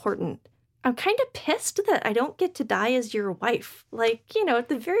so important. I'm kind of pissed that I don't get to die as your wife. Like, at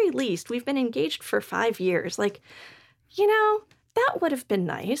the very least, we've been engaged for 5 years. Like, that would have been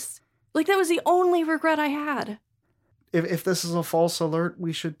nice. Like, that was the only regret I had. If this is a false alert,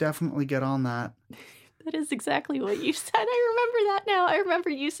 we should definitely get on that. That is exactly what you said. I remember that now. I remember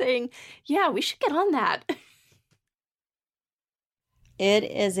you saying, yeah, we should get on that. It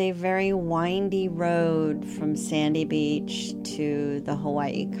is a very windy road from Sandy Beach to the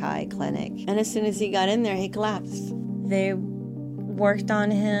Hawaii Kai Clinic. And as soon as he got in there, he collapsed. They worked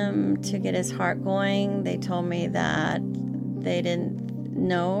on him to get his heart going. They told me that they didn't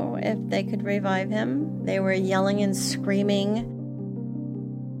know if they could revive him. They were yelling and screaming.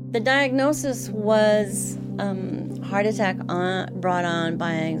 The diagnosis was heart attack brought on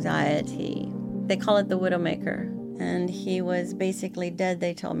by anxiety. They call it the Widowmaker. And he was basically dead,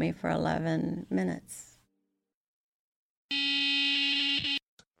 they told me, for 11 minutes.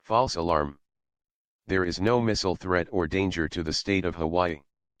 False alarm. There is no missile threat or danger to the state of Hawaii.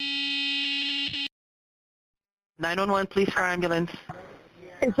 911, police, fire, ambulance.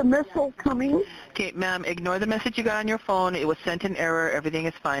 Is a missile coming? Okay, ma'am, ignore the message you got on your phone. It was sent in error. Everything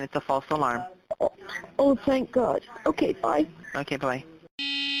is fine. It's a false alarm. Oh, thank God. Okay, bye. Okay, bye.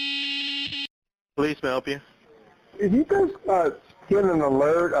 Police, may I help you? Did you guys get an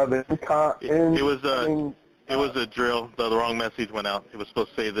alert of It was a drill. The wrong message went out. It was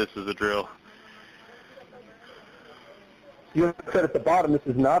supposed to say this is a drill. You said at the bottom this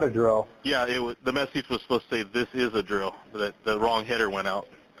is not a drill. Yeah, the message was supposed to say this is a drill. The wrong header went out.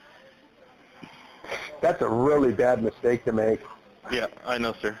 That's a really bad mistake to make. Yeah, I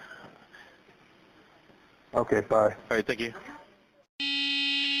know, sir. Okay, bye. All right, thank you.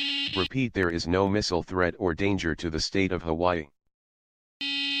 Repeat, there is no missile threat or danger to the state of Hawaii.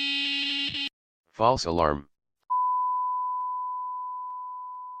 False alarm.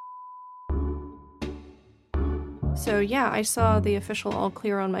 So yeah, I saw the official all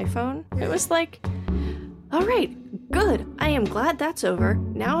clear on my phone. It was like, all right, good. I am glad that's over.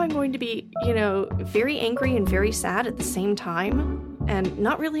 Now I'm going to be, very angry and very sad at the same time and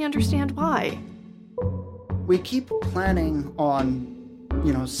not really understand why. We keep planning on,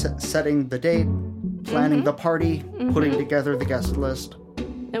 setting the date, planning the party, putting together the guest list.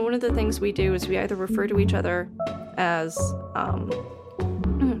 And one of the things we do is we either refer to each other as,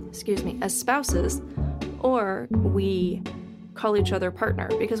 as spouses, or we call each other partner.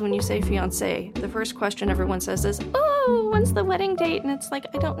 Because when you say fiancé, the first question everyone says is, oh, when's the wedding date? And it's like,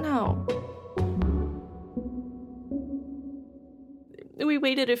 I don't know. We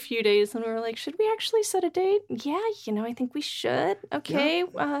waited a few days and we were like, should we actually set a date? Yeah, I think we should. Okay,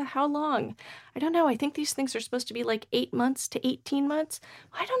 yeah. How long? I don't know. I think these things are supposed to be like 8 months to 18 months.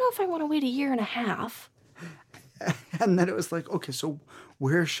 I don't know if I want to wait 1.5 years. And then it was like, okay, so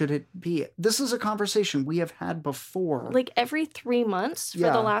where should it be? This is a conversation we have had before. Like every 3 months for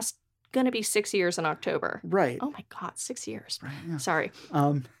the last, gonna be 6 years in October. Right. Oh my God, 6 years. Right, yeah. Sorry.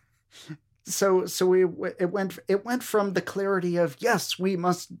 So it went from the clarity of, yes, we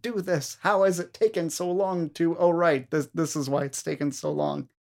must do this. How has it taken so long to, oh, right, this is why it's taken so long.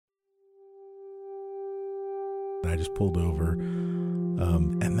 I just pulled over,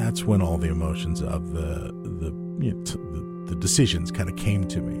 and that's when all the emotions of the decisions kind of came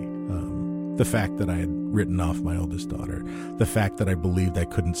to me. The fact that I had written off my oldest daughter, the fact that I believed I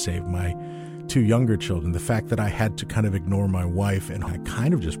couldn't save my 2 younger children, the fact that I had to kind of ignore my wife, and I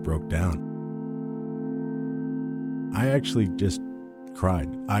kind of just broke down. I actually just cried.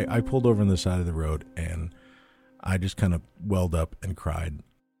 I pulled over on the side of the road, and I just kind of welled up and cried.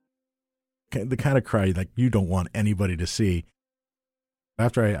 The kind of cry like you don't want anybody to see.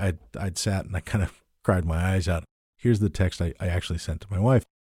 After I'd sat and I kind of cried my eyes out, here's the text I actually sent to my wife.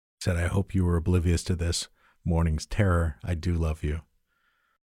 It said, I hope you were oblivious to this morning's terror. I do love you.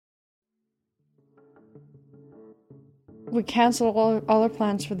 We canceled all our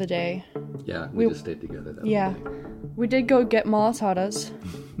plans for the day. Yeah, we just stayed together. Yeah. We did go get malasadas.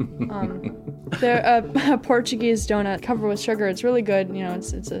 They're a Portuguese donut covered with sugar. It's really good.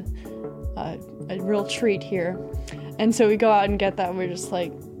 It's a real treat here. And so we go out and get that, and we're just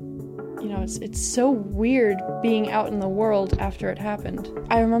like, it's so weird being out in the world after it happened.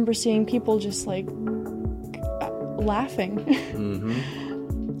 I remember seeing people just like laughing.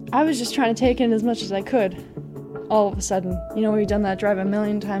 Mm-hmm. I was just trying to take in as much as I could. All of a sudden, we've done that drive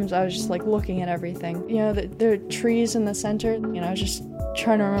 1,000,000 times. I was just like looking at everything. There are trees in the center. I was just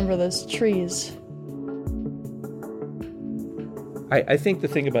trying to remember those trees. I think the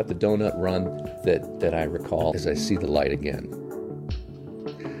thing about the donut run that I recall is I see the light again.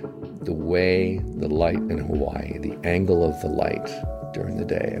 The way the light in Hawaii, the angle of the light during the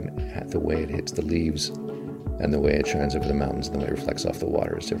day, and the way it hits the leaves and the way it shines over the mountains and the way it reflects off the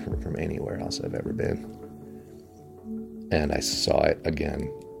water is different from anywhere else I've ever been. And I saw it again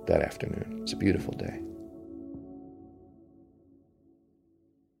that afternoon. It's a beautiful day.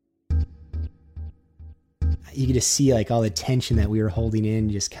 You could just see like all the tension that we were holding in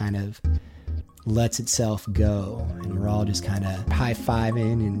just kind of lets itself go, and we're all just kind of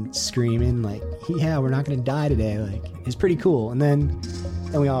high-fiving and screaming like, yeah, we're not going to die today. Like, it's pretty cool. And then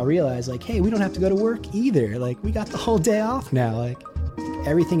we all realize like, hey, we don't have to go to work either. Like, we got the whole day off now. Like,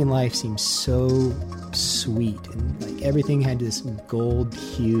 everything in life seems so sweet, and like everything had this gold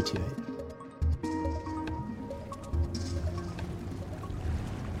hue to it.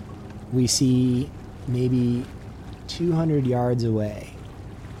 We see maybe 200 yards away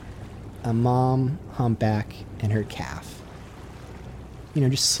a mom humpback and her calf,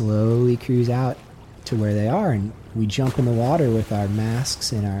 just slowly cruise out to where they are, and we jump in the water with our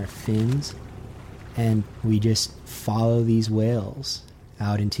masks and our fins, and we just follow these whales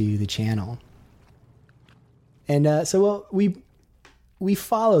out into the channel. And we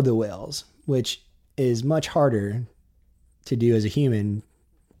follow the whales, which is much harder to do as a human.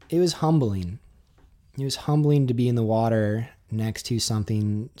 It was humbling. It was humbling to be in the water next to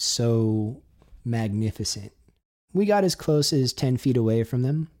something so magnificent. We got as close as 10 feet away from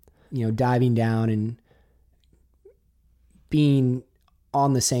them, diving down and being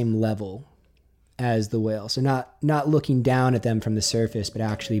on the same level as the whale. So not looking down at them from the surface, but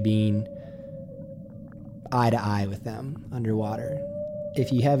actually being eye to eye with them underwater.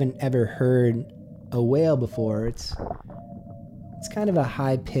 If you haven't ever heard a whale before, it's kind of a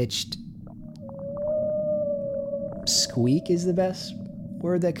high-pitched squeak is the best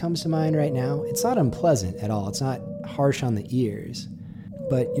word that comes to mind right now. It's not unpleasant at all. It's not harsh on the ears,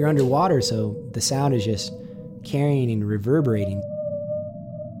 but you're underwater, so the sound is just carrying and reverberating.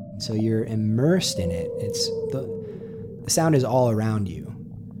 So you're immersed in it. It's the sound is all around you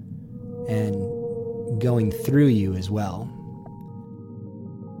and going through you as well.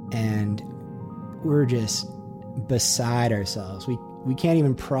 And we're just beside ourselves. We can't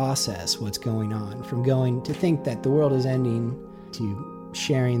even process what's going on, from going to think that the world is ending to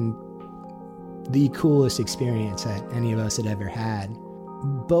sharing the coolest experience that any of us had ever had.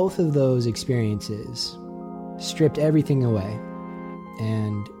 Both of those experiences stripped everything away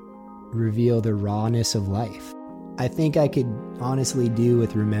and reveal the rawness of life. I think I could honestly do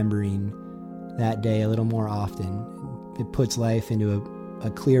with remembering that day a little more often. It puts life into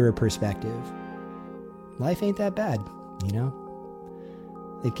a clearer perspective. Life ain't that bad,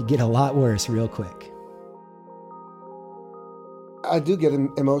 It could get a lot worse real quick. I do get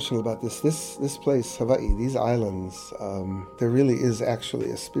emotional about this. This place, Hawaii, these islands, there really is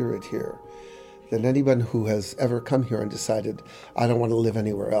actually a spirit here. That anyone who has ever come here and decided, I don't want to live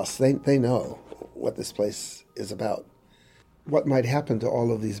anywhere else, they know what this place is about. What might happen to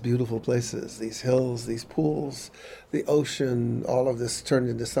all of these beautiful places, these hills, these pools, the ocean, all of this turned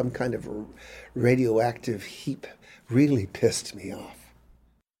into some kind of radioactive heap, really pissed me off.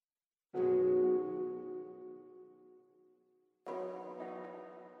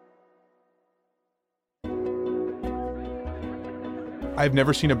 I've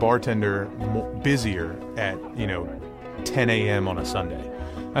never seen a bartender busier at, 10 a.m. on a Sunday.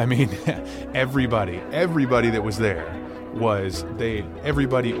 I mean, everybody that was there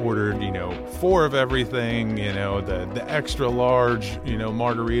everybody ordered, 4 of everything, the extra large,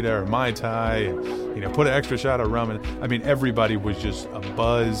 margarita or Mai Tai, put an extra shot of rum in. I mean, everybody was just a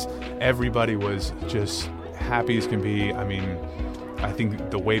buzz. Everybody was just happy as can be. I mean, I think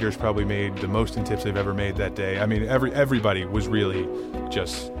the waiters probably made the most in tips they've ever made that day. I mean, everybody was really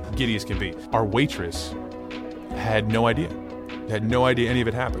just giddy as can be. Our waitress had no idea any of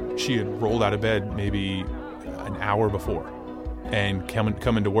it happened. She had rolled out of bed maybe an hour before and come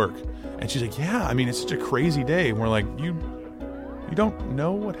into work. And she's like, yeah, I mean, it's such a crazy day. And we're like, you don't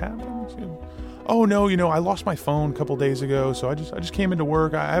know what happened? Oh, no, I lost my phone a couple days ago, so I just came into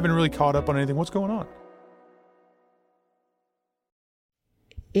work. I haven't really caught up on anything. What's going on?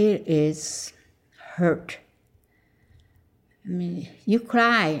 It is hurt. I mean, you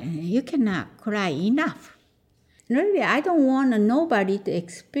cry. You cannot cry enough. Really, I don't want nobody to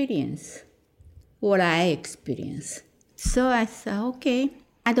experience what I experienced. So I said, okay,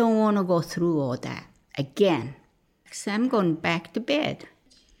 I don't want to go through all that again. So I'm going back to bed.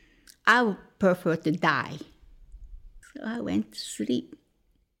 I would prefer to die. So I went to sleep.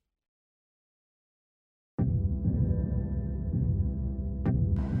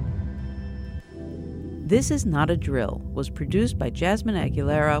 This Is Not a Drill was produced by Jasmine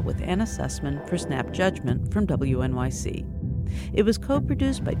Aguilera with Anna Sussman for Snap Judgment from WNYC. It was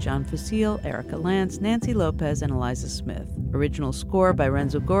co-produced by John Facile, Erica Lance, Nancy Lopez, and Eliza Smith. Original score by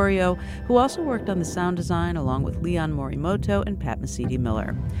Renzo Gorio, who also worked on the sound design along with Leon Morimoto and Pat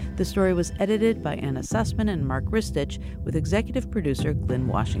Mesiti-Miller. The story was edited by Anna Sussman and Mark Ristich, with executive producer Glenn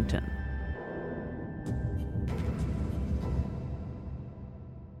Washington.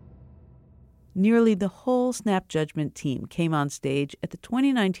 Nearly the whole Snap Judgment team came on stage at the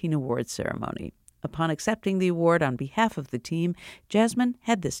 2019 awards ceremony. Upon accepting the award on behalf of the team, Jasmine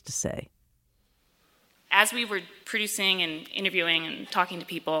had this to say. As we were producing and interviewing and talking to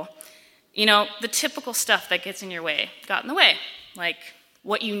people, the typical stuff that gets in your way got in the way. Like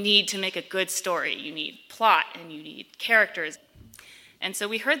what you need to make a good story. You need plot and you need characters. And so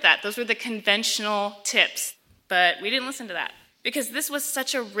we heard that. Those were the conventional tips, but we didn't listen to that. Because this was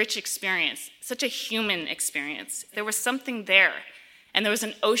such a rich experience, such a human experience. There was something there, and there was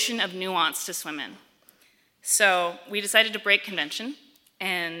an ocean of nuance to swim in. So we decided to break convention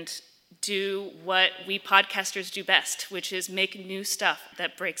and do what we podcasters do best, which is make new stuff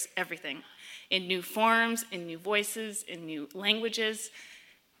that breaks everything in new forms, in new voices, in new languages.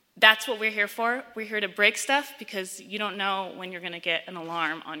 That's what we're here for. We're here to break stuff because you don't know when you're going to get an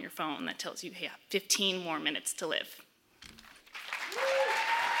alarm on your phone that tells you, hey, 15 more minutes to live.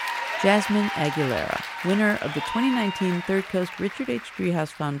 Jasmine Aguilera, winner of the 2019 Third Coast Richard H.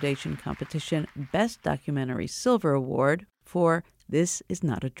 Driehaus Foundation Competition Best Documentary Silver Award for This Is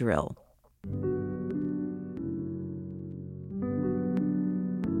Not a Drill.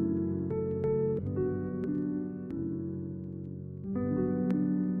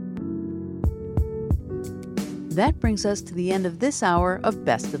 That brings us to the end of this hour of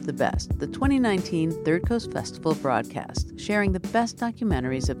Best of the Best, the 2019 Third Coast Festival broadcast, sharing the best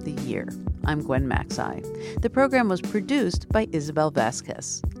documentaries of the year. I'm Gwen Macsai. The program was produced by Isabel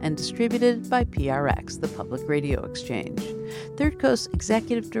Vasquez and distributed by PRX, the Public Radio Exchange. Third Coast's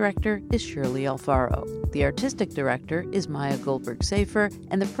executive director is Shirley Alfaro. The artistic director is Maya Goldberg-Safer,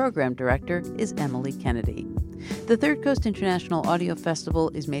 and the program director is Emily Kennedy. The Third Coast International Audio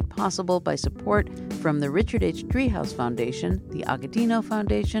Festival is made possible by support from the Richard H. Driehaus Foundation, the Agudino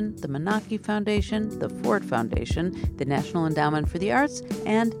Foundation, the Menaki Foundation, the Ford Foundation, the National Endowment for the Arts,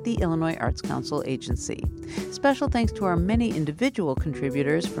 and the Illinois Arts Council Agency. Special thanks to our many individual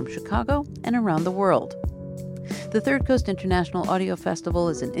contributors from Chicago and around the world. The Third Coast International Audio Festival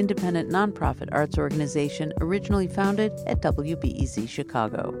is an independent nonprofit arts organization originally founded at WBEZ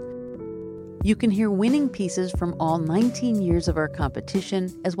Chicago. You can hear winning pieces from all 19 years of our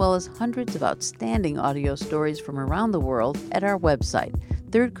competition, as well as hundreds of outstanding audio stories from around the world at our website,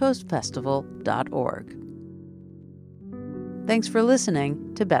 thirdcoastfestival.org. Thanks for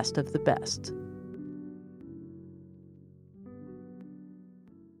listening to Best of the Best.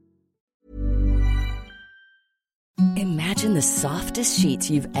 Imagine the softest sheets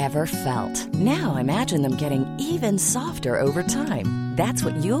you've ever felt. Now imagine them getting even softer over time. That's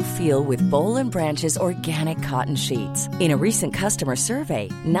what you'll feel with Boll & Branch's organic cotton sheets. In a recent customer survey,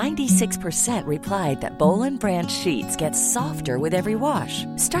 96% replied that Boll & Branch sheets get softer with every wash.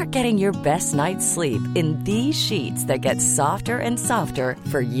 Start getting your best night's sleep in these sheets that get softer and softer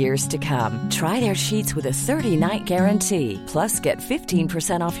for years to come. Try their sheets with a 30-night guarantee. Plus, get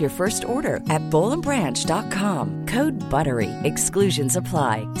 15% off your first order at bollandbranch.com. Code BUTTERY. Exclusions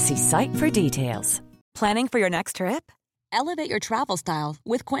apply. See site for details. Planning for your next trip? Elevate your travel style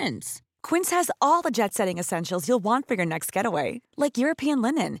with Quince. Quince has all the jet-setting essentials you'll want for your next getaway, like European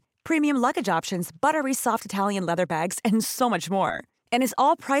linen, premium luggage options, buttery soft Italian leather bags, and so much more. And is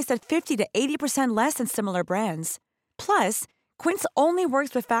all priced at 50 to 80% less than similar brands. Plus, Quince only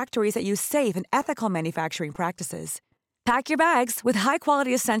works with factories that use safe and ethical manufacturing practices. Pack your bags with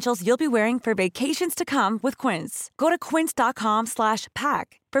high-quality essentials you'll be wearing for vacations to come with Quince. Go to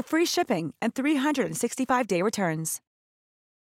quince.com/pack for free shipping and 365-day returns.